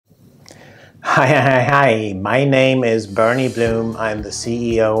Hi, my name is Bernie Bloom. I'm the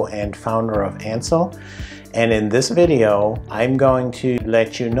CEO and founder of Antsle. And in this video, I'm going to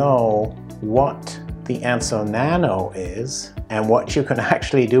let you know what the Antsle Nano is and what you can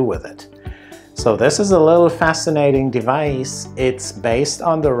actually do with it. So this is a little fascinating device. It's based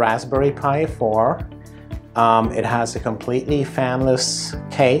on the Raspberry Pi 4. It has a completely fanless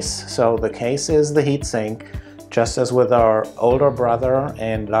case. So the case is the heatsink, just as with our older brother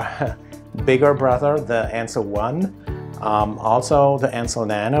and bigger brother, the Antsle 1. Also, the Antsle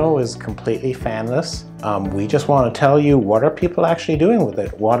Nano is completely fanless. We just want to tell you, what are people actually doing with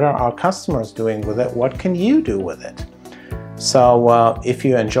it? What are our customers doing with it? What can you do with it? So if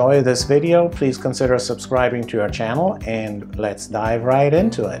you enjoy this video, please consider subscribing to our channel, and let's dive right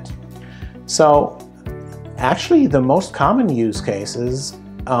into it. So actually, the most common use cases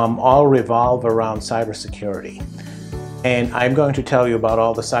all revolve around cybersecurity. And I'm going to tell you about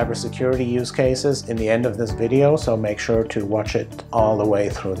all the cybersecurity use cases in the end of this video, so make sure to watch it all the way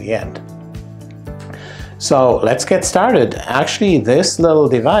through the end. So let's get started. Actually, this little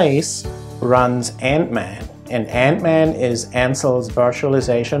device runs Antman, and Antman is Antle's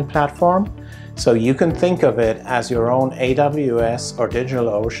virtualization platform. So you can think of it as your own AWS or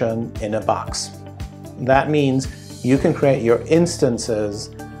DigitalOcean in a box. That means you can create your instances,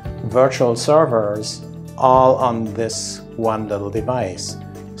 virtual servers, all on this one little device.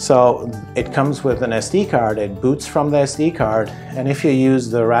 So it comes with an SD card, it boots from the SD card, and if you use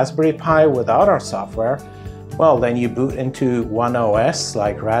the Raspberry Pi without our software, well, then you boot into one OS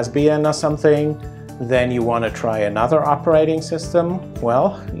like Raspbian or something. Then you want to try another operating system.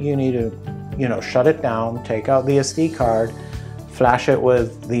 Well, you need to, shut it down, take out the SD card, flash it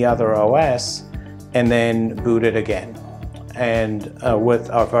with the other OS, and then boot it again. And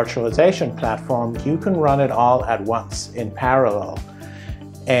with our virtualization platform, you can run it all at once in parallel.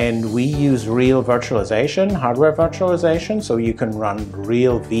 And we use real virtualization, hardware virtualization, so you can run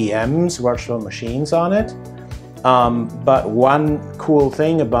real VMs, virtual machines on it. But one cool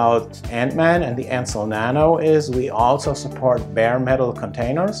thing about Antman and the Antsle Nano is we also support bare metal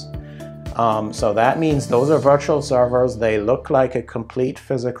containers. So that means those are virtual servers. They look like a complete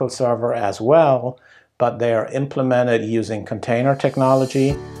physical server as well, but they are implemented using container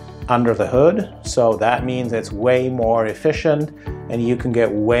technology under the hood. So that means it's way more efficient and you can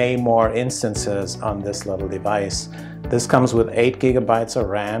get way more instances on this little device. This comes with 8 GB of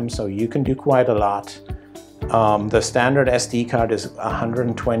RAM, so you can do quite a lot. The standard SD card is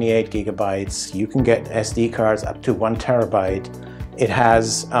 128 GB. You can get SD cards up to 1 TB. It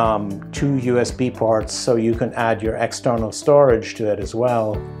has 2 USB ports, so you can add your external storage to it as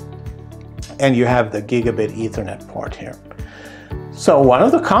well. And you have the gigabit Ethernet port here. So one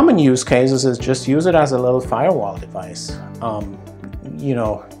of the common use cases is just use it as a little firewall device.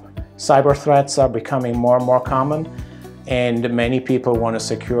 Cyber threats are becoming more and more common, and many people want to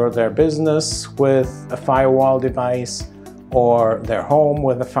secure their business with a firewall device or their home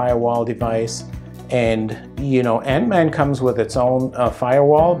with a firewall device. And Antman comes with its own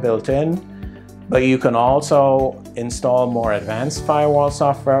firewall built in, but you can also install more advanced firewall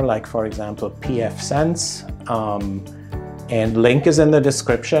software, like for example pfSense, and link is in the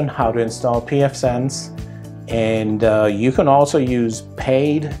description how to install pfSense. And you can also use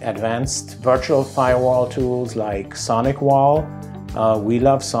paid advanced virtual firewall tools like SonicWall. We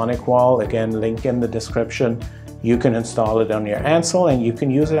love SonicWall, again, link in the description. You can install it on your Antsle and you can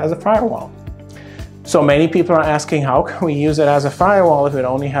use it as a firewall. So many people are asking, how can we use it as a firewall if it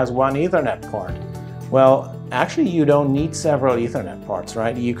only has one Ethernet port? Well, actually you don't need several Ethernet ports,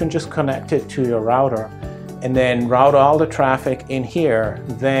 right? You can just connect it to your router and then route all the traffic in here.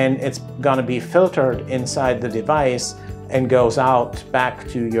 Then it's going to be filtered inside the device and goes out back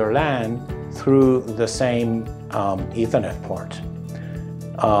to your LAN through the same Ethernet port.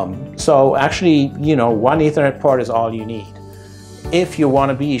 So actually, one Ethernet port is all you need. If you want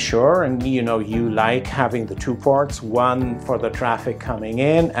to be sure and you like having the 2 ports, one for the traffic coming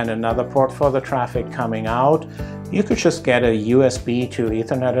in and another port for the traffic coming out, you could just get a USB to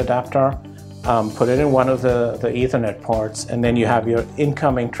Ethernet adapter, put it in one of the Ethernet ports, and then you have your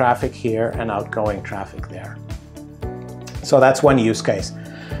incoming traffic here and outgoing traffic there. So that's one use case.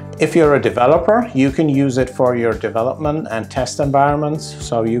 If you're a developer, you can use it for your development and test environments.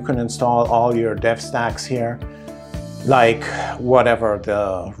 So you can install all your dev stacks here, like whatever,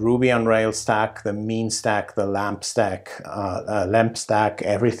 the Ruby on Rails stack, the mean stack, the lamp stack,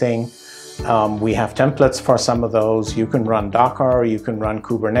 everything. We have templates for some of those. You can run Docker, you can run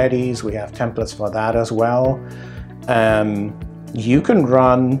Kubernetes. We have templates for that as well. You can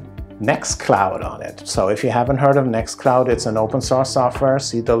run Nextcloud on it. So if you haven't heard of Nextcloud, it's an open source software.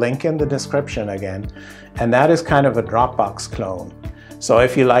 See the link in the description again. And that is kind of a Dropbox clone. So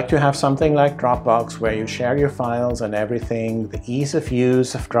if you like to have something like Dropbox where you share your files and everything, the ease of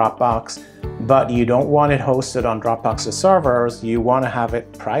use of Dropbox, but you don't want it hosted on Dropbox's servers, you want to have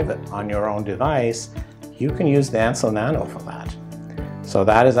it private on your own device, you can use the Antsle Nano for that. So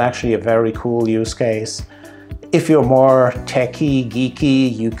that is actually a very cool use case. If you're more techie,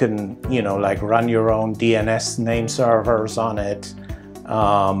 geeky, you can, like run your own DNS name servers on it.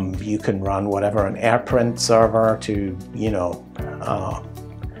 You can run whatever, an AirPrint server to,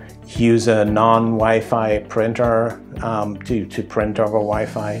 use a non-Wi-Fi printer to print over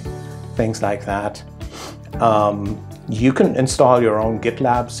Wi-Fi, things like that. You can install your own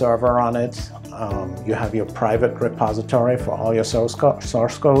GitLab server on it. You have your private repository for all your source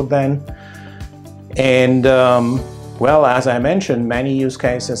code then. And well, as I mentioned, many use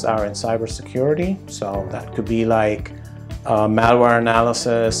cases are in cybersecurity. So that could be like malware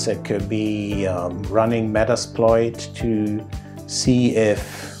analysis. It could be running Metasploit to see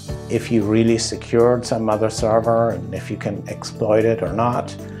if you really secured some other server and if you can exploit it or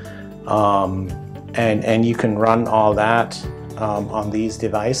not. And you can run all that on these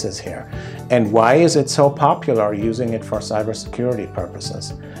devices here. And why is it so popular using it for cybersecurity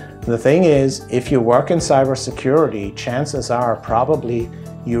purposes? The thing is, if you work in cybersecurity, chances are probably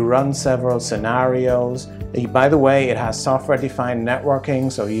you run several scenarios. By the way, it has software-defined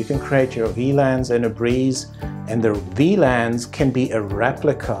networking, so you can create your VLANs in a breeze, and the VLANs can be a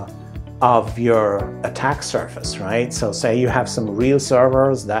replica of your attack surface, right? So say you have some real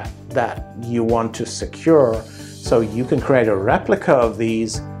servers that you want to secure, so you can create a replica of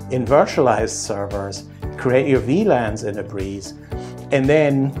these in virtualized servers, create your VLANs in a breeze, and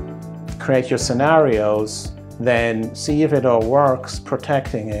then create your scenarios, then see if it all works,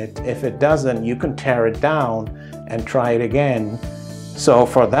 protecting it. If it doesn't, you can tear it down and try it again. So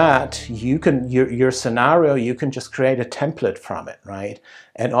for that, you can your scenario, you can just create a template from it, right?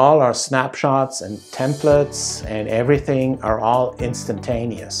 And all our snapshots and templates and everything are all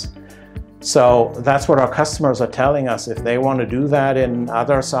instantaneous. So that's what our customers are telling us. If they want to do that in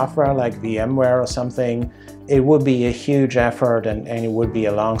other software like VMware or something, it would be a huge effort and it would be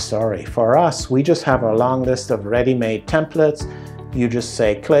a long story. For us, we just have a long list of ready-made templates. You just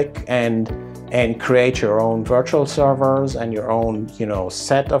say click and create your own virtual servers and your own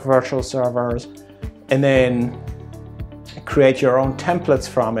set of virtual servers, and then create your own templates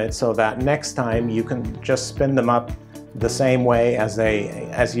from it so that next time you can just spin them up the same way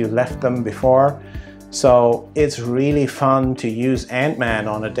as you left them before. So it's really fun to use Ant-Man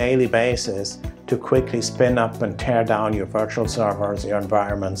on a daily basis to quickly spin up and tear down your virtual servers, your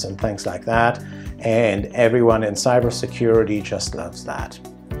environments, and things like that. And everyone in cybersecurity just loves that.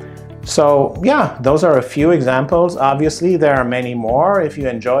 So yeah, those are a few examples. Obviously, there are many more. If you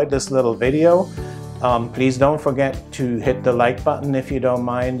enjoyed this little video, please don't forget to hit the like button if you don't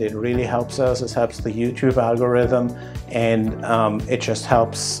mind. It really helps us. It helps the YouTube algorithm, and it just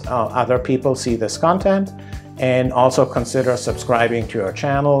helps other people see this content. And also consider subscribing to our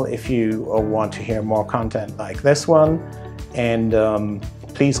channel if you want to hear more content like this one. And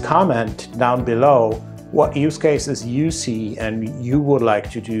please comment down below what use cases you see and you would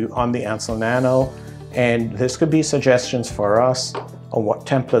like to do on the Antsle Nano. And this could be suggestions for us on what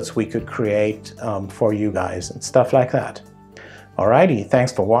templates we could create for you guys and stuff like that. Alrighty,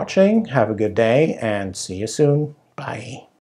 thanks for watching. Have a good day and see you soon. Bye.